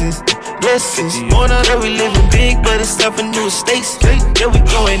blessings. More now that we living big, but it's time for new estates. Yeah, we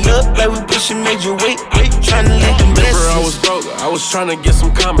going up, like we pushing major weight. Trying to let them blessings. Remember I was broke, I was trying to get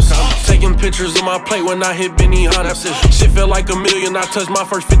some commas. Taking pictures of my plate when I hit Benny Hunter. Shit felt like $1 million, I touched my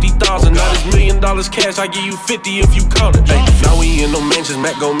first 50,000. Now this $1 million cash, I give you 50 if you count it. Now we in no mansions,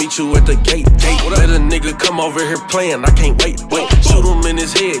 Mac gon' meet you at the gate. Let a nigga come over here playing, I can't wait. Shoot him in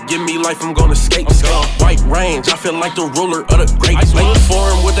his head, give me life, I'm gonna escape. White range, I feel like the ruler of the greats. Make the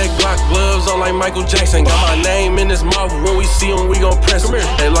foreign with that Glock gloves on like Michael Jackson. Got my name in his mouth, when we see him, we gon' press him.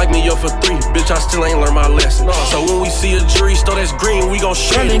 They like me up for 3, bitch, I still ain't learned my lesson. So when we see a jury store that's green, we gon'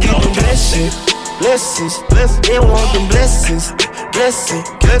 share it. Blessings, they want them blessings.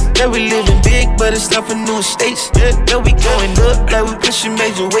 Yeah, we living big, but it's time for new estates. Yeah, we going up, like we pushing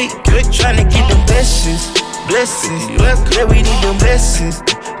major weight. Trying to get them blessings. Yeah, we need them blessings.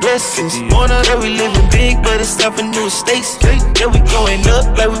 More now that we living big, but it's time for new estates. Yeah, we going up,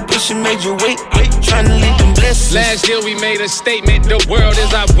 like we pushing major weight. Trying to leave them blessings. Last year we made a statement, the world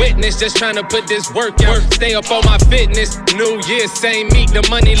is our witness. Just trying to put this work out, stay up on my fitness. New year, same meat, the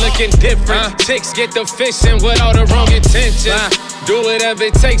money looking different. Chicks get the fishing with all the wrong intentions. Do whatever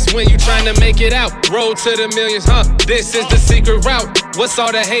it takes when you trying to make it out. Roll to the millions, this is the secret route. What's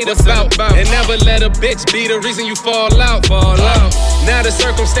all the hate about? And never let a bitch be the reason you fall out. Now the the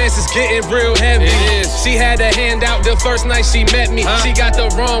circumstances getting real heavy. She had a hand out the first night she met me. She got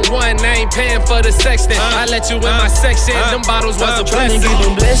the wrong one, I ain't paying for the sexting. I let you in my section, them bottles was a blessing. Tryna get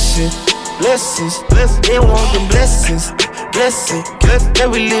them blessings. They want them blessings. Yeah,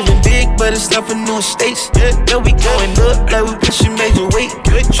 we living big, but it's not for new estates. Yeah, we going up like we pushing major weight.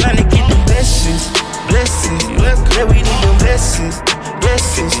 Tryna get them blessings. Yeah, we need them blessings.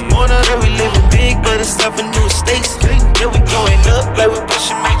 Yeah, we living big, but it's not for new estates. Yeah, we going up like we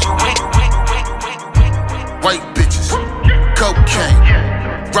pushing major weight. White bitches, cocaine,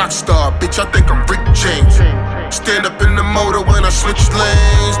 rockstar, bitch, I think I'm Rick James. Stand up in the motor when I switch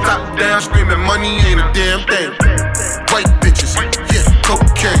lanes. Top down, screaming money ain't a damn thing. White bitches, yeah,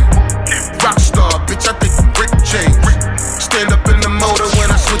 cocaine. Rockstar, bitch, I think I'm Rick James. Stand up in the motor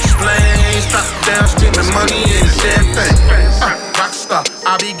when I switch lanes. Top down, screaming money ain't a damn thing. Rockstar,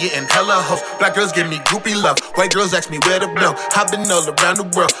 I be getting hella hoes. Black girls give me groupie love. White girls ask me where to blow. I've been all around the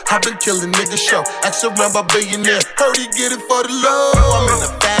world. I've been killing niggas show. Ask around by billionaire. Heard he get it for the low. I'm in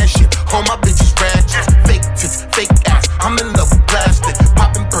the fashion. All my bitches ratchet. Fake tits, fake ass. I'm in love with plastic.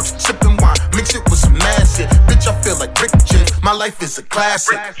 Popping perks, sipping wine. Mix it with some acid. Bitch, I feel like Rick James. My life is a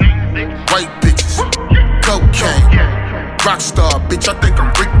classic. White bitches, cocaine. Rockstar, bitch, I think I'm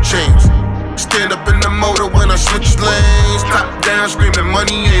Rick James. Stand up in the motor when I switch lanes. Top down, screaming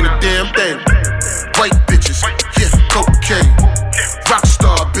money ain't a damn thing. White bitches, yeah, cocaine.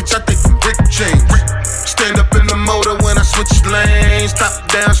 Rockstar, bitch, I think I'm Rick James. Stand up in the motor when I switch lanes. Top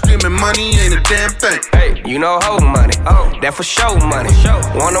down, screaming money ain't a damn thing. Hey, you know hoe money, that for show money.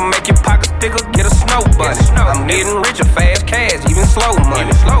 Wanna make your pockets bigger, get a snow bunny. I'm getting richer, fast cash, even slow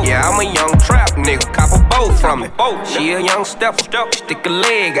money. Yeah, I'm a young trap nigga, cop a boat from it. She a young stepper, stick a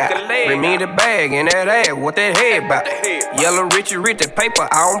leg out. Bring me the bag and that ass, what that head about? Yellow Richie rich that paper,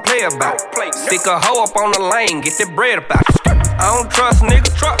 I don't play about. Stick a hoe up on the lane, get that bread about. I don't trust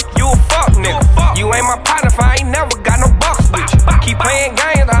niggas, you a fuck nigga. You ain't my partner if I ain't never got no bucks, bitch. Keep playing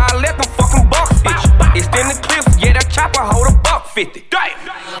games, I let them fucking bucks, bitch. Extend the clips, yeah, that chopper hold $150. Damn.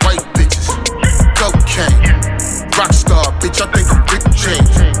 White bitches, cocaine. Rockstar, bitch, I think I'm Rick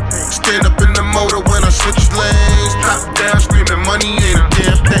James. Stand up in the motor when I switch lanes. Top down, screaming money ain't a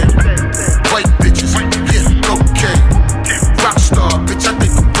damn thing. White bitches, yeah, cocaine. Rockstar, bitch, I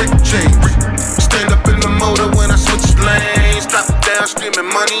think I'm Rick James. Stand up in the motor when I switch lanes. Top down, screaming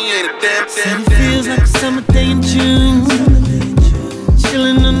money ain't a damn thing. It feels like a summer day in June.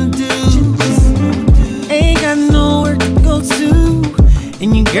 Chillin' on the dudes. Ain't got nowhere to go to.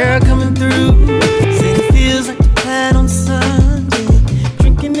 And your girl coming through. Said it feels like the pad on Sunday.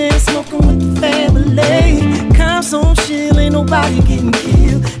 Drinking and smoking with the family. Cops on chill, ain't nobody getting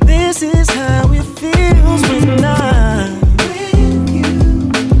killed. This is how it feels when I'm with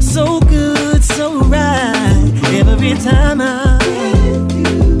you. So good, so right. Every time I'm with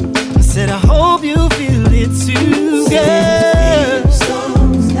you. I said I hope you feel it too, girl. So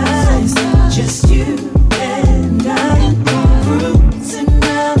nice, just you and I. Cruising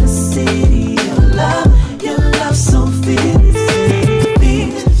around the city, your love so fitting. It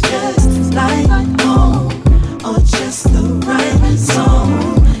feels just like home, or just the right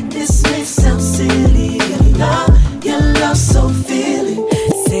song. This may sound silly, your love so fitting.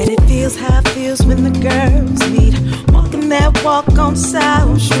 Said it feels how it feels when the girls meet, walking that walk on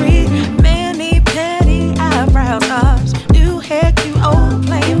South Street. Many petty eyebrows, ups, new hair, cute old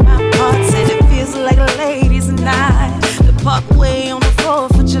playing my part. Said it feels like a ladies' night. The parkway on the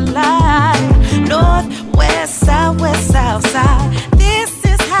 4th of July. North, west, south side. This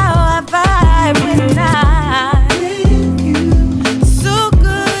is how I vibe when I'm with you. So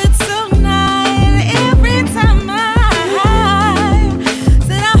good, so nice. Every time I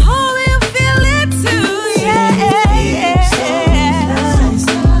said I hope you feel it too. Yeah.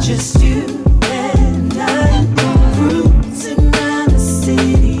 Just you and I. Cruising around the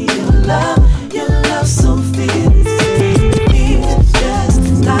city. Your love so fitting. Feels just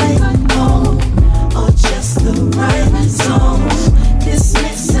like home, or just the right song. This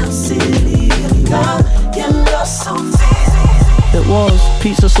may sound silly. Your love so fitting. It was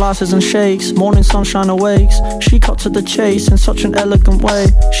pizza slices and shakes, morning sunshine awakes. She cut to the chase in such an elegant way.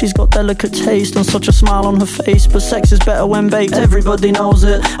 She's got delicate taste and such a smile on her face. But sex is better when baked, everybody knows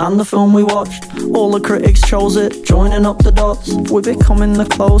it. And the film we watched, all the critics chose it. Joining up the dots, we're becoming the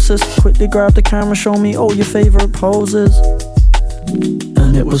closest. Quickly grab the camera, show me all your favourite poses.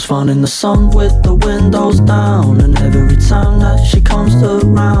 And it was fun in the sun with the windows down. And every time that she comes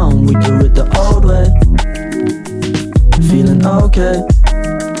around, we do it the old way. Feeling okay.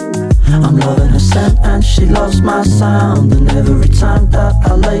 I'm loving her scent and she loves my sound. And every time that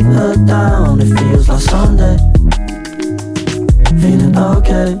I lay her down, it feels like Sunday. feeling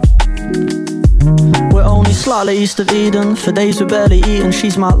okay. We're only slightly east of Eden. For days we're barely eating.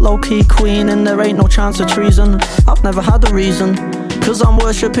 She's my low-key queen and there ain't no chance of treason. I've never had a reason, cause I'm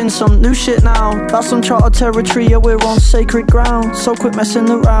worshipping some new shit now. That's uncharted territory, yeah, we're on sacred ground. So quit messing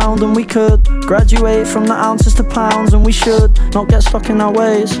around and we could graduate from the ounces to pounds. And we should not get stuck in our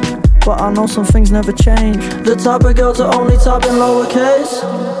ways, but I know some things never change. The type of girl to only type in lowercase,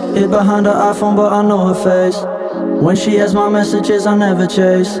 hid behind her iPhone but I know her face. When she has my messages I never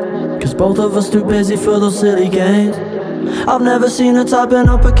chase, cause both of us too busy for those silly games. I've never seen her type in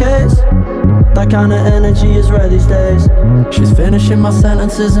uppercase. That kind of energy is rare these days. She's finishing my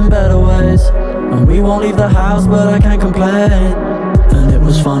sentences in better ways. And we won't leave the house but I can't complain. And it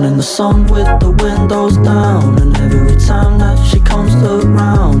was fun in the sun with the windows down. And every time that she comes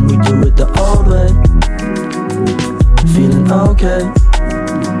around, we do it the old way. Feeling okay.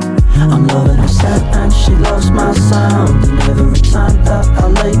 I'm loving her scent and she loves my sound. And every time that I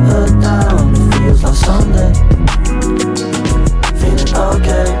lay her down, it feels like Sunday. Feeling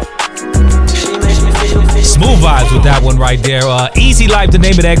okay. Smooth vibes with that one right there. Easy Life, the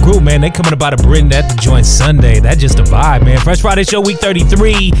name of that group, man. They coming about to Britain at the joint Sunday. That's just a vibe, man. Fresh Friday Show, week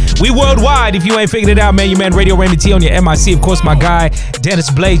 33. We worldwide. If you ain't figured it out, man, your man Radio Raymond T on your MIC. Of course, my guy, Dennis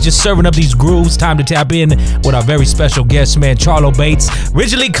Blaze, just serving up these grooves. Time to tap in with our very special guest, man, Charlo Bates.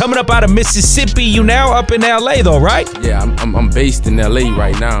 Originally coming up out of Mississippi. You now up in L.A., though, right? Yeah, I'm based in L.A.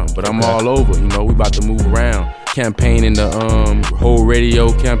 right now, but I'm all over. You know, we about to move around. Campaigning the whole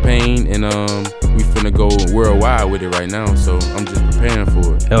radio campaign, and we finna go worldwide with it right now, so I'm just preparing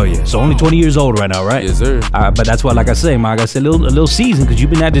for it. Hell yeah. So only 20 years old right now, right? Yes, sir. But that's why, like I say, man, I said a little season, because you've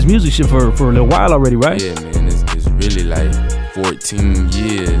been at this music shit for a little while already, right? Yeah, man, it's really like 14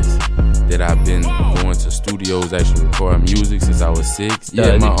 years that I've been going to studios actually recording music since I was 6.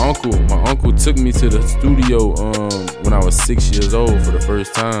 Yeah, my uncle took me to the studio when I was 6 years old for the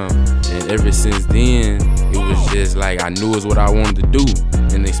first time, and ever since then it was just like I knew it's what I wanted to do.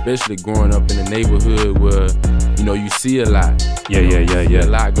 And especially growing up in the neighborhood where, you know, you see a lot. Yeah. A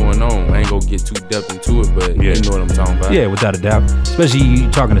lot going on. I ain't gonna get too depth into it, but you know what I'm talking about. Yeah, without a doubt. Especially you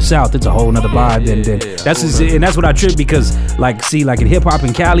talking the South, it's a whole nother vibe. And that's what I trip, because like in hip hop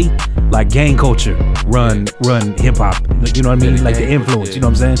in Cali, like gang culture run hip hop. You know what I mean? Like the influence. Yeah. You know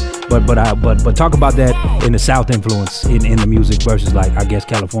what I'm saying? But talk about that in the South influence in the music versus like I guess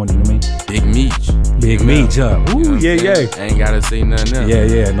California. You know what I mean? Big Meech, huh? Ooh, you know yeah. I ain't gotta say nothing else.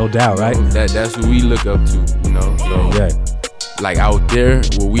 Yeah, no doubt, right? That's who we look up to, you know. So, like out there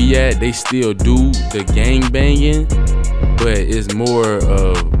where we at, they still do the gang banging, but it's more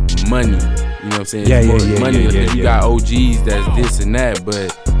of money. You know what I'm saying? Money. You got OGs that's this and that,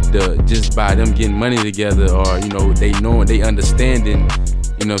 but just by them getting money together, or you know, they understanding,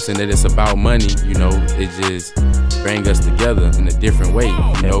 you know what I'm saying, that it's about money, you know, it just bring us together in a different way,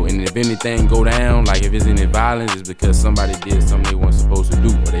 you know. And if anything go down, like if it's any violence, it's because somebody did something they weren't supposed to do,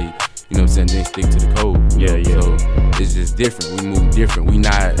 or they, you know what I'm saying, they stick to the code. Yeah. So it's just different. We move different. We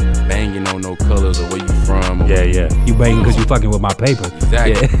not banging on no colors or where you from. Yeah. You banging because you fucking with my paper.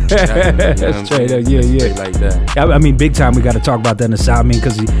 Exactly. Yeah. Exactly. That's straight up. Yeah. Straight like that. I mean, big time. We got to talk about that in the South. I mean,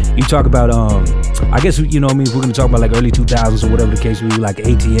 because you talk about, I guess, you know what I mean, if we're going to talk about like early 2000s or whatever the case may be, like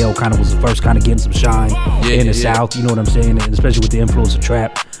ATL kind of was the first kind of getting some shine in the South. You know what I'm saying? And especially with the influence of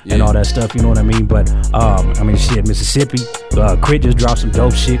trap and all that stuff. You know what I mean? But, I mean, shit, Mississippi, Crit just dropped some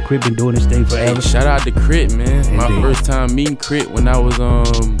dope shit. Crit been doing this thing forever. Hey, shout out to Crit, man. Indeed. My first time meeting Crit when I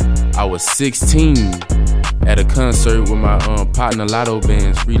was 16 at a concert with my partner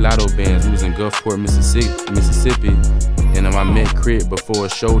Free Lotto Bands. He was in Gulfport, Mississippi. And I met Crit before a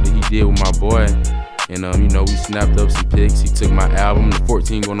show that he did with my boy. And you know, we snapped up some pics. He took my album, the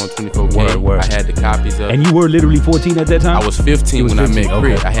 14 going on 24K. Word. I had the copies of it. And you were literally 14 at that time? I was 15 when I met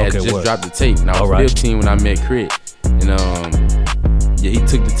Crit. I had just dropped the tape, and I was 15 when I met Crit. And he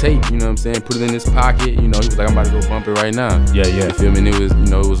took the tape, you know what I'm saying, put it in his pocket, you know, he was like, I'm about to go bump it right now. Yeah. You feel me? And it was, you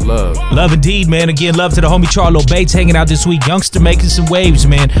know, it was love. Love indeed, man. Again, love to the homie Charlo Bates hanging out this week. Youngster making some waves,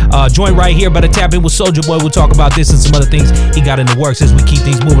 man. Joint right here, about to tap in with Soulja Boy. We'll talk about this and some other things he got in the works as we keep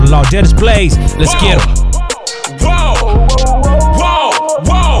things moving along. Dennis Blaze, let's get him. Whoa.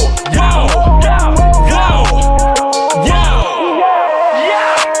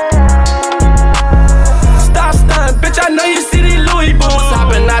 Stop stunting, bitch, I know you see these Louis boots.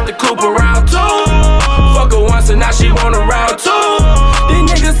 Hopping out the coupe around 2. Fuck her once and now she want a round 2. These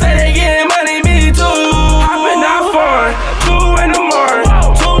niggas say they getting money, me too. I've been out fun, 2 in the morning.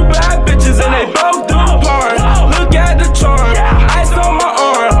 2 bad bitches and they both do porn. Look at the charm, ice on my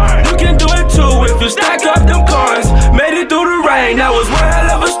arm. You can do it too if you stack up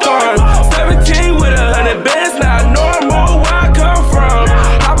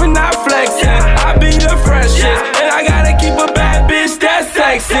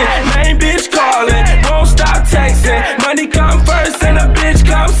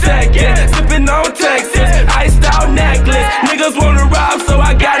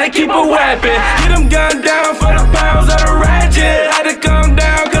keep a weapon. Get them gunned down for the pounds of the ratchet. Had to come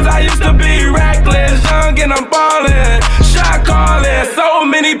down cause I used to be reckless. Young and I'm ballin', shot callin'. So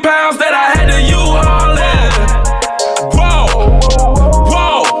many pounds that I had to U-haul in. Whoa, whoa,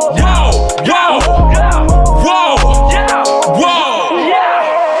 whoa, whoa, whoa, whoa.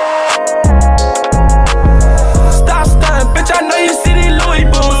 Stop stuntin', bitch, I know you see these Louis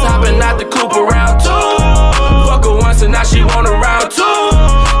boots. Hoppin' out the coupe around 2. Fuck her once and now she want a round 2.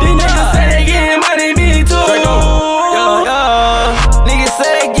 These niggas say they getting money, me too. Niggas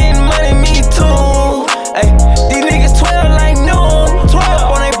say they getting money, me too. Ay, these niggas 12 like noon. 12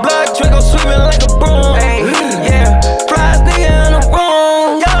 on they blood, Draco swimming like a broom. Ay, yeah, flies nigga in the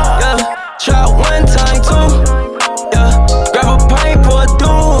room. Yeah, try one time too. Yeah, grab a pint, pour a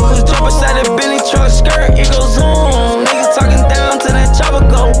dude. Jump inside the Billy truck skirt, it goes zoom. Niggas talking down to that chopper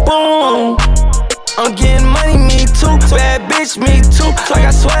go boom. I'm getting money, me too. Bad bitch, me too. I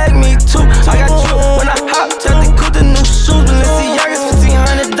got swag, me too. I got drip when I hop, just the coupe, the new shoes. Balenciaga's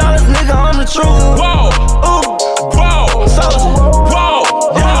 $1,500, nigga, I'm the truth. Whoa, ooh, whoa, soldier. Whoa,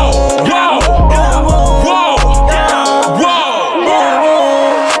 whoa, whoa, whoa,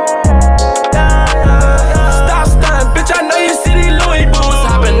 Stop stuntin', bitch, I know you see these Louis boots.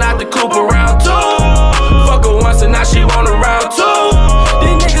 Hoppin' out the coupe around 2. Fuck her once and now she want a round 2.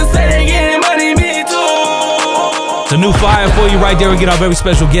 These niggas say they getting money, me too. It's a new fire for you right there. We get our very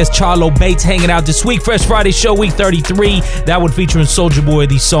special guest, Charlo Bates, hanging out this week. Fresh Friday show, week 33. That one featuring Soulja Boy,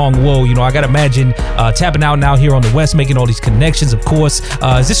 the song Whoa. You know, I got to imagine tapping out now here on the West, making all these connections, of course.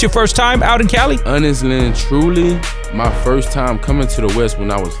 Is this your first time out in Cali? Honestly and truly, my first time coming to the West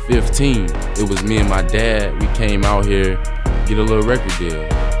when I was 15. It was me and my dad. We came out here, get a little record deal.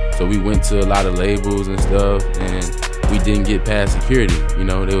 So we went to a lot of labels and stuff, and we didn't get past security. You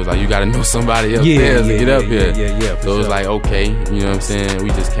know, they was like, you gotta know somebody upstairs to get up here. So it was like, okay, you know what I'm saying? We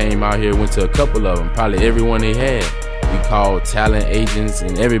just came out here, went to a couple of them, probably everyone they had. We called talent agents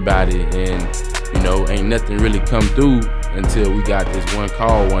and everybody, and you know, ain't nothing really come through until we got this one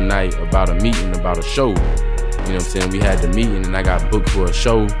call one night about a meeting, about a show. You know what I'm saying? We had the meeting and I got booked for a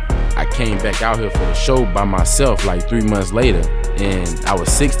show. I came back out here for the show by myself like 3 months later. And I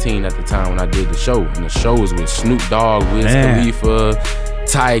was 16 at the time when I did the show. And the show was with Snoop Dogg, Wiz Khalifa,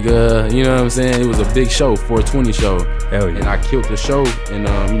 Tiger, you know what I'm saying? It was a big show, 420 show. Hell yeah. And I killed the show and,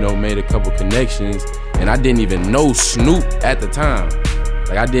 you know, made a couple connections. And I didn't even know Snoop at the time.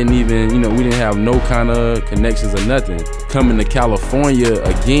 Like I didn't even, you know, we didn't have no kind of connections or nothing. Coming to California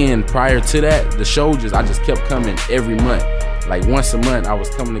again prior to that, the show I just kept coming every month. Like once a month, I was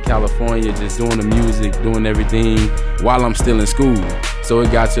coming to California, just doing the music, doing everything while I'm still in school. So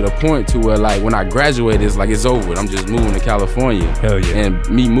it got to the point to where like when I graduated, it's like it's over. I'm just moving to California. Hell yeah. And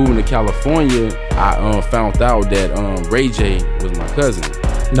me moving to California, I found out that Ray J was my cousin.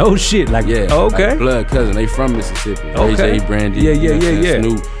 No shit, like yeah, okay, like blood cousin. They from Mississippi. Okay. Ray J, Brandy,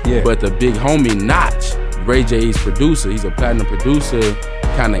 Snoop. Yeah. But the big homie Notch, Ray J's producer, he's a platinum producer,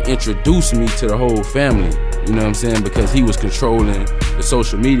 kind of introduced me to the whole family. You know what I'm saying? Because he was controlling the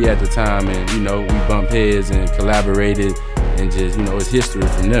social media at the time, and you know we bumped heads and collaborated, and just you know it's history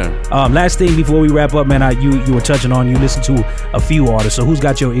from there. Last thing before we wrap up, man, you were touching on you listen to a few artists. So who's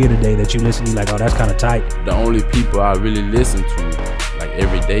got your ear today that you listen to? Like, oh, that's kind of tight. The only people I really listen to, like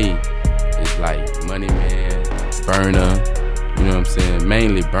every day, is like Money Man, Burner. You know what I'm saying?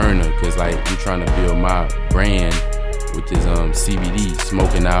 Mainly Burner, cause like I'm trying to build my brand with this CBD,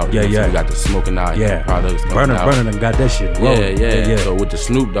 smoking out. Yeah. So we got the smoking out products coming out. Burner got that shit. Yeah. So with the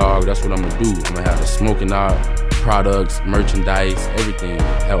Snoop Dogg, that's what I'm gonna do. I'm gonna have the smoking out products, merchandise, everything.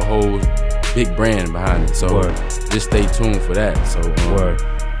 Have a whole big brand behind it. So just stay tuned for that. So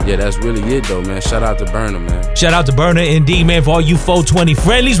yeah, that's really it though, man. Shout out to Burner, man. Shout out to Burner indeed, man. For all you 420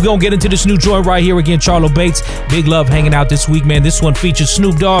 friendlies, we're gonna get into this new joint right here again. Charlo Bates, big love hanging out this week, man. This one features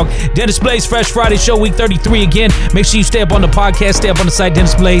Snoop Dogg. Dennis Blaze, Fresh Friday show, week 33 again. Make sure you stay up on the podcast, stay up on the site,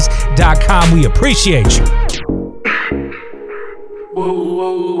 DennisBlaze.com. We appreciate you.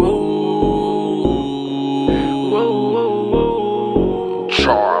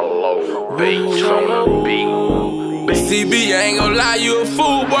 Charlo Bates on the beat. CB, I ain't gon' lie, you a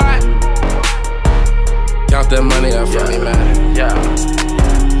fool, boy. Count that money up for me, man. Yeah.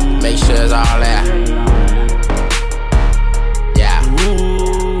 Make sure it's all there. Yeah.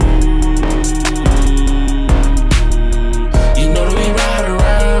 You know that we ride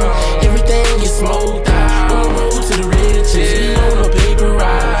around, everything gets smoked out. On the road to the riches, we on a paper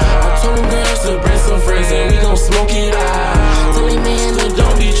ride. I told them girls to bring some friends and we gon' smoke it out. Tell me, man, look,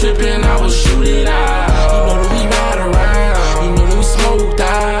 don't be trippin', I will shoot it out. Smoked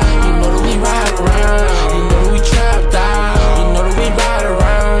out, you know that we ride around. You know that we trapped out, you know that we ride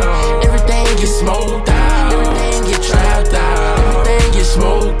around.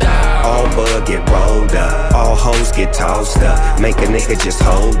 hoes get tossed up. Make a nigga just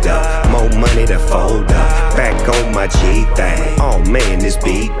hold up. More money to fold up. Back on my G thing. Oh man, this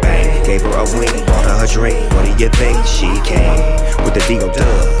big bang. Gave her a wing, bought her a drink. What do you think? She came with the D.O.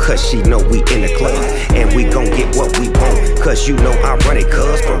 dub. Cause she know we in the club. And we gon' get what we want. Cause you know I run it,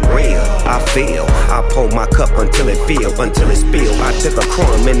 cuz for real. I feel. I pour my cup until it feel, until it spill. I took a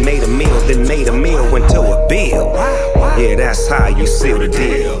crumb and made a meal, then made a meal into a bill. Yeah, that's how you seal the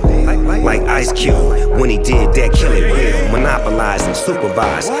deal. Like Ice Cube, when he did that Kill It Real. Monopolizing,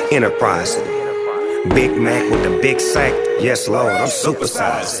 supervised, enterprising. Big Mac with the big sack. Yes, Lord, I'm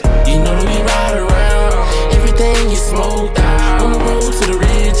supersizing. You know that we ride around, everything is smoked out. On the road to the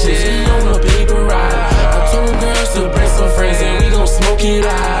riches, we on a paper ride. I told girls to bring some friends and we gon' smoke it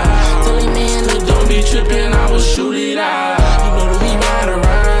out. Tell him man, look, don't be trippin', I will shoot it out. You know that we ride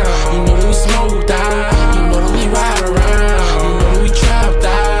around, you know that we smoked out. You know that we ride around, you know that we trapped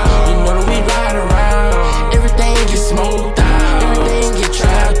out. You know that we ride around, everything gets smoked out. Everything get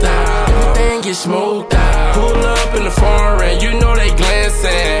trapped out, everything gets smoked out. Pull up in the foreign, you know they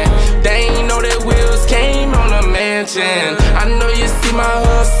glancing. They ain't know that wheels came on a mansion. I know you see my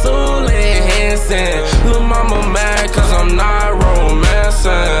hustle enhancing. Lil' mama mad cause I'm not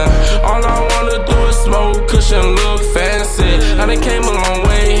romancing. All I wanna do is smoke, cushion, look fancy. I done came a long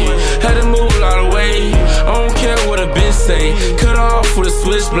way, had to move a lot of weight. I don't care what a bitch say, cut off with a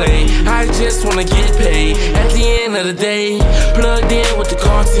switchblade. I just wanna get paid at the end of the day. Plugged in with the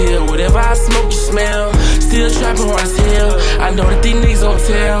cartel, whatever I smoke you smell. Still trapping hard as hell, I know that these niggas don't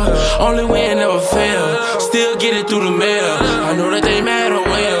tell. Only win, never fail, still get it through the mail. I know that they mad or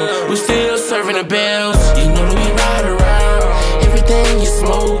well, we still serving the bells. You know that we ride around, everything is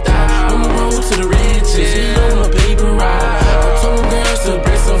smoked out. On the road to the riches, we on a paper ride. I told girls to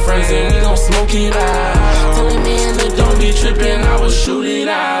bring some friends and we gon' smoke it out.